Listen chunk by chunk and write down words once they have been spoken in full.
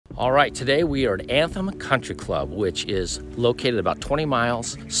All right, today we are at Anthem Country Club, which is located about 20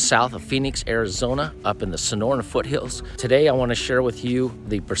 miles south of Phoenix, Arizona, up in the Sonoran foothills. Today I want to share with you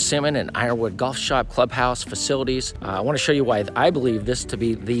the Persimmon and Ironwood Golf Shop clubhouse facilities. I want to show you why I believe this to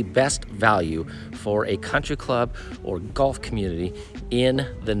be the best value for a country club or golf community in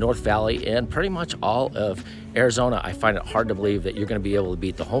the North Valley and pretty much all of Arizona. I find it hard to believe that you're going to be able to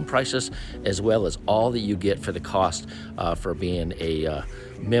beat the home prices as well as all that you get for the cost for being a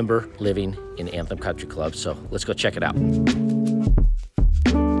member living in Anthem Country Club. So let's go check it out.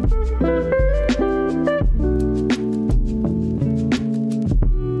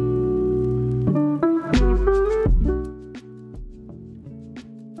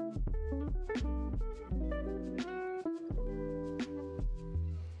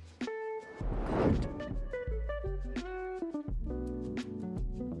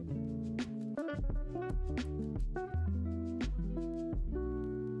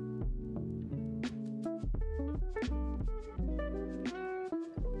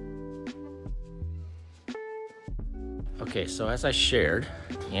 Okay, so as I shared,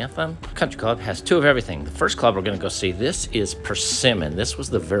 Anthem Country Club has two of everything. The first club we're going to go see, this is Persimmon. This was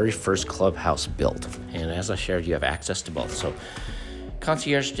the very first clubhouse built. And as I shared, you have access to both. So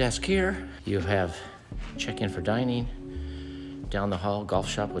concierge desk here, you have check-in for dining, down the hall, golf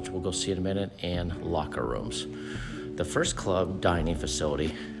shop, which we'll go see in a minute, and locker rooms. The first club dining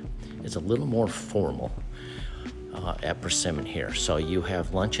facility is a little more formal at Persimmon here. So you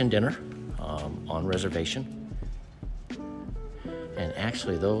have lunch and dinner on reservation. And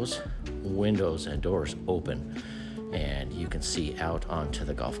actually those windows and doors open and you can see out onto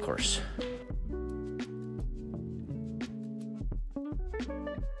the golf course.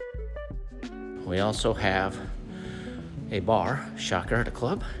 We also have a bar, shocker, at a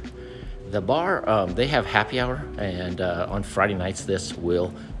club. The bar, they have happy hour, and on Friday nights this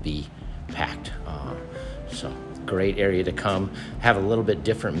will be packed. So great area to come, have a little bit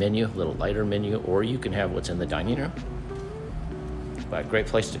different menu, a little lighter menu, or you can have what's in the dining room. But a great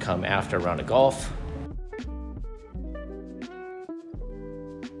place to come after a round of golf.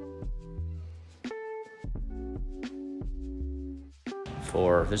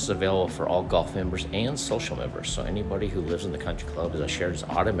 This is available for all golf members and social members. So anybody who lives in the country club, as I shared, is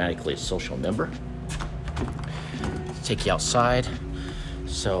automatically a social member. Take you outside.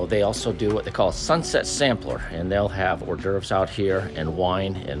 So they also do what they call a sunset sampler, and they'll have hors d'oeuvres out here and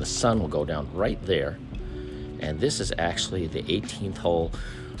wine, and the sun will go down right there. And this is actually the 18th hole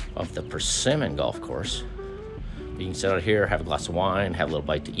of the Persimmon golf course. You can sit out here, have a glass of wine, have a little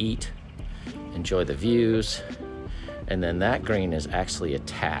bite to eat, enjoy the views. And then that green is actually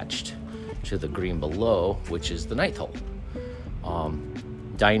attached to the green below, which is the 9th hole.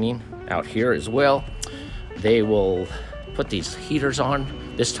 Dining out here as well. They will put these heaters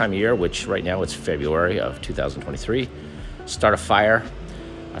on this time of year, which right now it's February of 2023. Start a fire.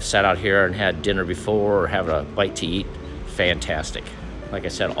 I've sat out here and had dinner before or have a bite to eat. Fantastic. Like I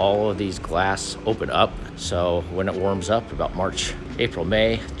said, all of these glass open up. So when it warms up, about March, April,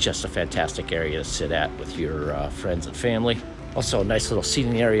 May, just a fantastic area to sit at with your friends and family. Also a nice little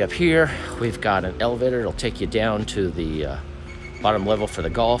seating area up here. We've got an elevator. It'll take you down to the bottom level for the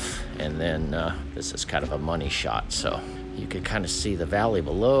golf. And then this is kind of a money shot. So you can kind of see the valley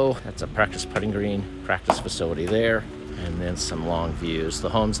below. That's a practice putting green, practice facility there. And then some long views. The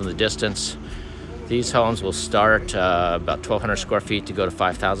homes in the distance. These homes will start about 1,200 square feet to go to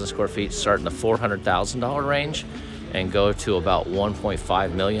 5,000 square feet, start in the $400,000 range and go to about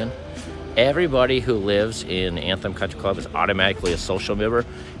 1.5 million. Everybody who lives in Anthem Country Club is automatically a social member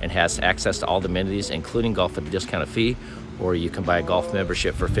and has access to all the amenities, including golf at a discounted fee, or you can buy a golf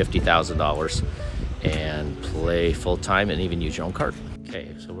membership for $50,000 and play full-time and even use your own cart. Okay,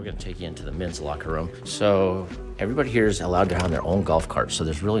 so we're gonna take you into the men's locker room. So everybody here is allowed to have their own golf cart, so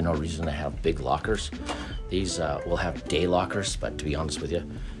there's really no reason to have big lockers. These will have day lockers, but to be honest with you,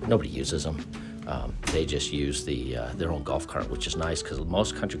 nobody uses them. They just use their own golf cart, which is nice because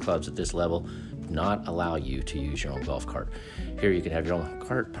most country clubs at this level do not allow you to use your own golf cart. Here you can have your own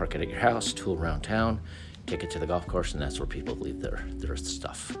cart, park it at your house, tool around town, take it to the golf course, and that's where people leave their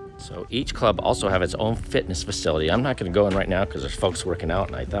stuff. So each club also have its own fitness facility. I'm not going to go in right now because there's folks working out,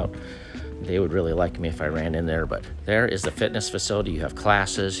 and I thought they would really like me if I ran in there, but there is the fitness facility. You have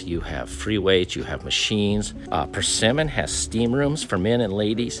classes, you have free weights, you have machines. Persimmon has steam rooms for men and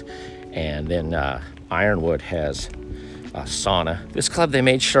ladies, and then Ironwood has sauna. This club, they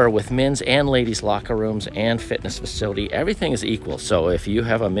made sure with men's and ladies locker rooms and fitness facility, everything is equal. So if you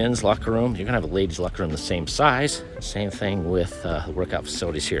have a men's locker room, you're gonna have a ladies locker room the same size. Same thing with the workout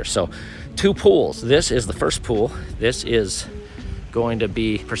facilities here. So 2 pools. This is the first pool. This is going to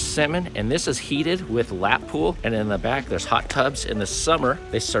be Persimmon, and this is heated with lap pool. And in the back, there's hot tubs. In the summer,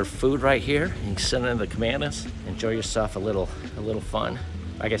 they serve food right here. You can sit in the cabanas, enjoy yourself a little fun.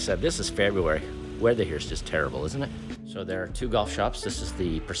 Like I said, this is February. Weather here is just terrible, isn't it? So there are 2 golf shops. This is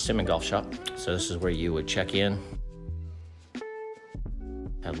the Persimmon Golf Shop. So this is where you would check in.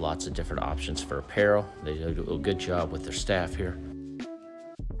 Have lots of different options for apparel. They do a good job with their staff here.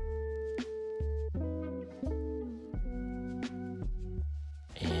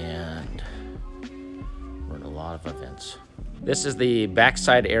 And run a lot of events. This is the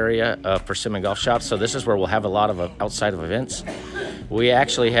backside area of Persimmon Golf Shop. So this is where we'll have a lot of outside of events. We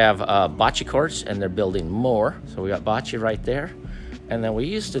actually have bocce courts, and they're building more. So we got bocce right there. And then we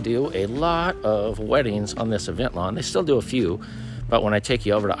used to do a lot of weddings on this event lawn. They still do a few, but when I take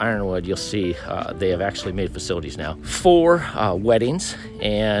you over to Ironwood, you'll see they have actually made facilities now for weddings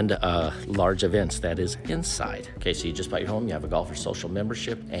and large events that is inside. Okay, so you just bought your home, you have a golfer social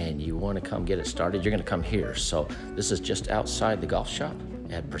membership, and you want to come get it started, you're going to come here. So this is just outside the golf shop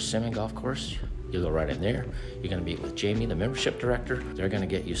at Persimmon Golf Course. You'll go right in there. You're gonna meet with Jamie, the membership director. They're gonna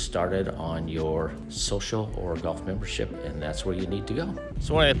get you started on your social or golf membership, and that's where you need to go.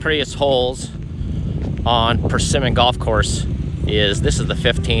 So one of the prettiest holes on Persimmon Golf Course is, this is the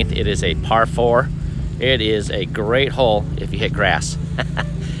 15th. It is a par 4. It is a great hole if you hit grass.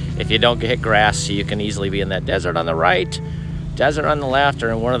 If you don't hit grass, you can easily be in that desert on the right, desert on the left, or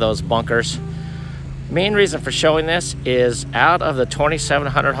in one of those bunkers. Main reason for showing this is out of the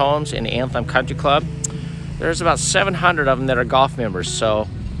 2,700 homes in Anthem Country Club, there's about 700 of them that are golf members. So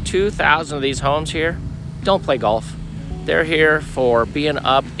 2,000 of these homes here don't play golf. They're here for being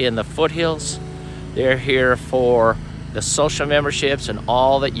up in the foothills. They're here for the social memberships and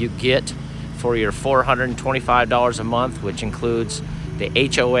all that you get for your $425 a month, which includes the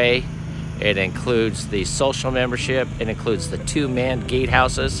HOA, it includes the social membership, it includes the 2-man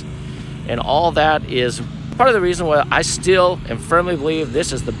gatehouses. And all that is part of the reason why I still and firmly believe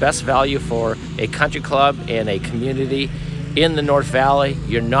this is the best value for a country club and a community in the North Valley.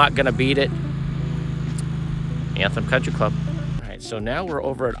 You're not gonna beat it. Anthem Country Club. All right, so now we're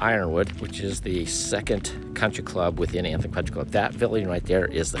over at Ironwood, which is the second country club within Anthem Country Club. That building right there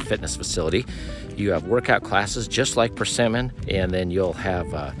is the fitness facility. You have workout classes just like Persimmon, and then you'll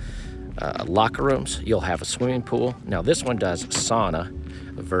have locker rooms. You'll have a swimming pool. Now this one does sauna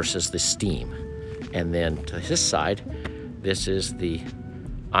versus the steam. And then to this side, this is the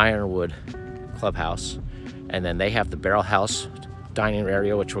Ironwood clubhouse. And then they have the barrel house dining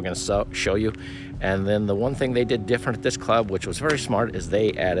area, which we're gonna show you. And then the one thing they did different at this club, which was very smart, is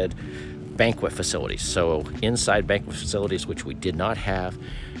they added banquet facilities. So inside banquet facilities, which we did not have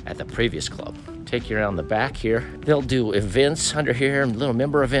at the previous club. Take you around the back here. They'll do events under here, little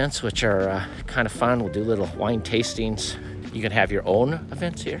member events, which are kind of fun. We'll do little wine tastings. You can have your own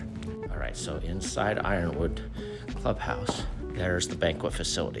events here. All right, so inside Ironwood Clubhouse, there's the banquet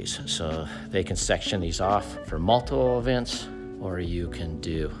facilities. So they can section these off for multiple events, or you can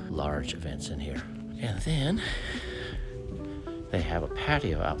do large events in here. And then they have a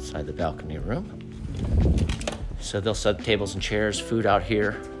patio outside the balcony room. So they'll set tables and chairs, food out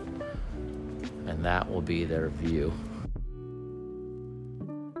here, and that will be their view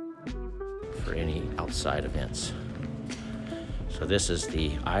for any outside events. So this is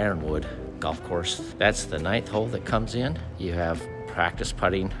the Ironwood golf course. That's the 9th hole that comes in. You have practice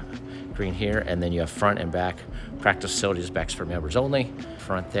putting green here, and then you have front and back practice facilities. Backs for members only.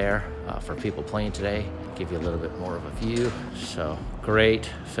 Front there for people playing today. Give you a little bit more of a view. So great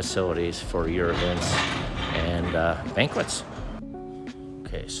facilities for your events and banquets.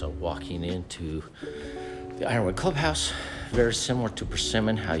 Okay, so walking into the Ironwood Clubhouse, very similar to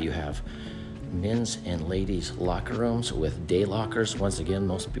Persimmon, how you have men's and ladies locker rooms with day lockers. Once again,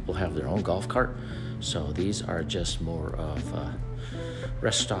 most people have their own golf cart, so these are just more of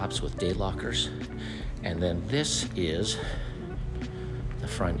rest stops with day lockers. And then this is the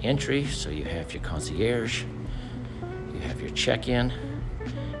front entry, so you have your concierge, you have your check-in,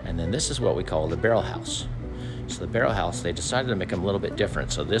 and then this is what we call the barrel house. So the barrel house, they decided to make them a little bit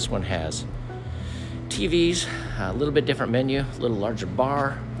different. So this one has TVs, a little bit different menu, a little larger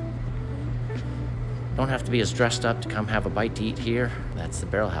bar. Don't have to be as dressed up to come have a bite to eat here. That's the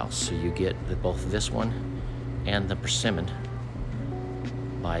barrel house. So you get both this one and the Persimmon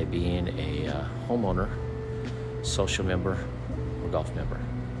by being a homeowner, social member, or golf member.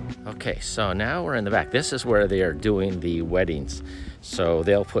 Okay, so now we're in the back. This is where they are doing the weddings. So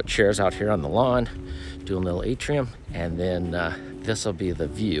they'll put chairs out here on the lawn, do a little atrium, and then this will be the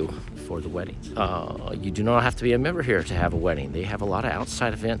view for the weddings. You do not have to be a member here to have a wedding. They have a lot of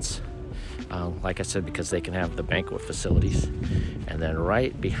outside events. like I said, because they can have the banquet facilities. And then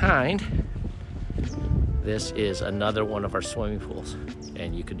right behind, this is another one of our swimming pools.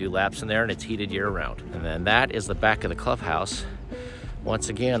 And you can do laps in there, and it's heated year-round. And then that is the back of the clubhouse. Once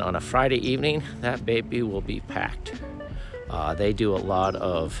again, on a Friday evening, that baby will be packed. They do a lot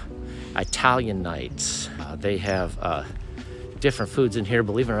of Italian nights. They have different foods in here.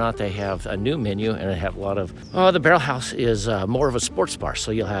 Believe it or not, they have a new menu, and they have a lot of, the Barrel House is more of a sports bar. So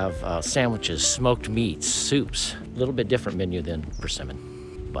you'll have sandwiches, smoked meats, soups, a little bit different menu than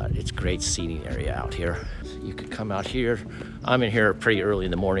Persimmon. But it's great seating area out here. You could come out here. I'm in here pretty early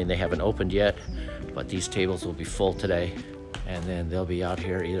in the morning. They haven't opened yet, but these tables will be full today. And then they'll be out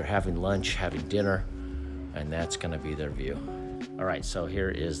here either having lunch, having dinner, and that's gonna be their view. All right, so here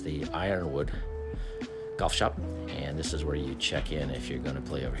is the Ironwood Golf Shop, and this is where you check in if you're gonna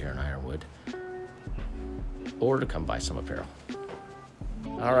play over here in Ironwood, or to come buy some apparel.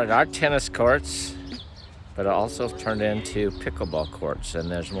 All right, our tennis courts, but it also turned into pickleball courts, and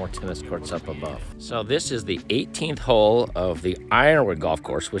there's more tennis courts up above. So this is the 18th hole of the Ironwood Golf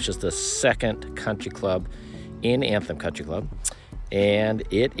Course, which is the second country club in Anthem Country Club. And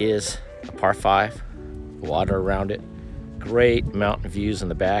it is a par 5, water around it, great mountain views in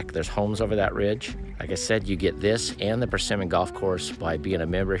the back. There's homes over that ridge. Like I said, you get this and the Persimmon Golf Course by being a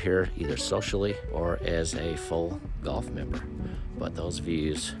member here, either socially or as a full golf member. But those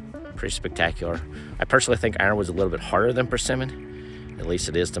views, pretty spectacular. I personally think Ironwood's a little bit harder than Persimmon. At least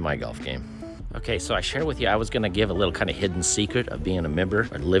it is to my golf game. Okay, so I shared with you I was gonna give a little kind of hidden secret of being a member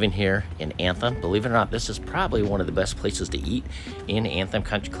or living here in Anthem. Believe it or not, this is probably one of the best places to eat in Anthem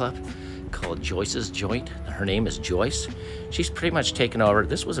Country Club, called Joyce's Joint. Her name is Joyce. She's pretty much taken over.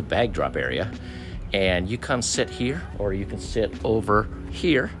 This was a bag drop area, and you come sit here, or you can sit over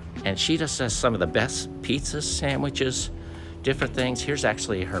here, and she just has some of the best pizzas, sandwiches, different things. Here's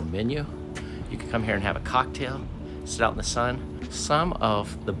actually her menu. You can come here and have a cocktail, sit out in the sun. Some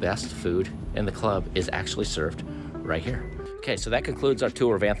of the best food in the club is actually served right here. Okay, so that concludes our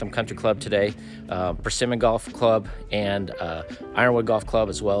tour of Anthem Country Club today. Persimmon Golf Club and Ironwood Golf Club,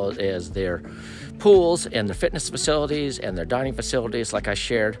 as well as their pools and their fitness facilities and their dining facilities, like I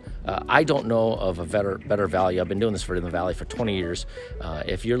shared. I don't know of a better value. I've been doing this for in the Valley for 20 years.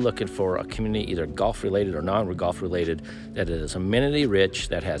 If you're looking for a community, either golf related or non-golf related, that is amenity rich,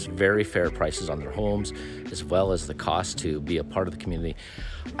 that has very fair prices on their homes, as well as the cost to be a part of the community,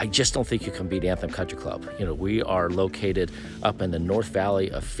 I just don't think you can beat Anthem Country Club. You know, we are located up in the North Valley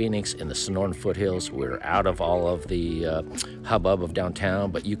of Phoenix in the Sonoran foothills. We're out of all of the hubbub of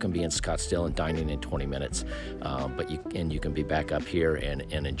downtown, but you can be in Scottsdale and dining in 20 minutes. But you can be back up here and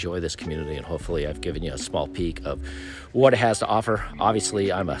enjoy this community, and hopefully I've given you a small peek of what it has to offer.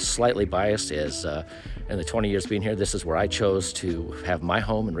 Obviously, I'm a slightly biased, as in the 20 years being here, this is where I chose to have my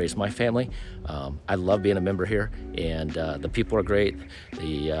home and raise my family. I love being a member here, and the people are great,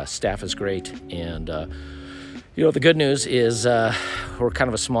 the staff is great, and you know, the good news is we're kind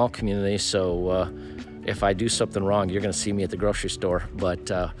of a small community, so if I do something wrong, you're gonna see me at the grocery store,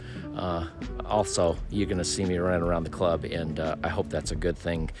 but also you're gonna see me running around the club, and I hope that's a good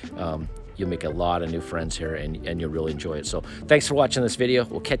thing. You'll make a lot of new friends here, and you'll really enjoy it. So thanks for watching this video.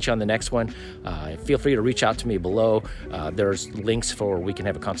 We'll catch you on the next one. Feel free to reach out to me below. There's links for we can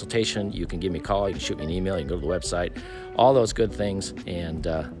have a consultation. You can give me a call, you can shoot me an email, you can go to the website, all those good things. And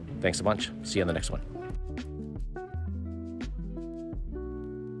thanks a bunch. See you on the next one.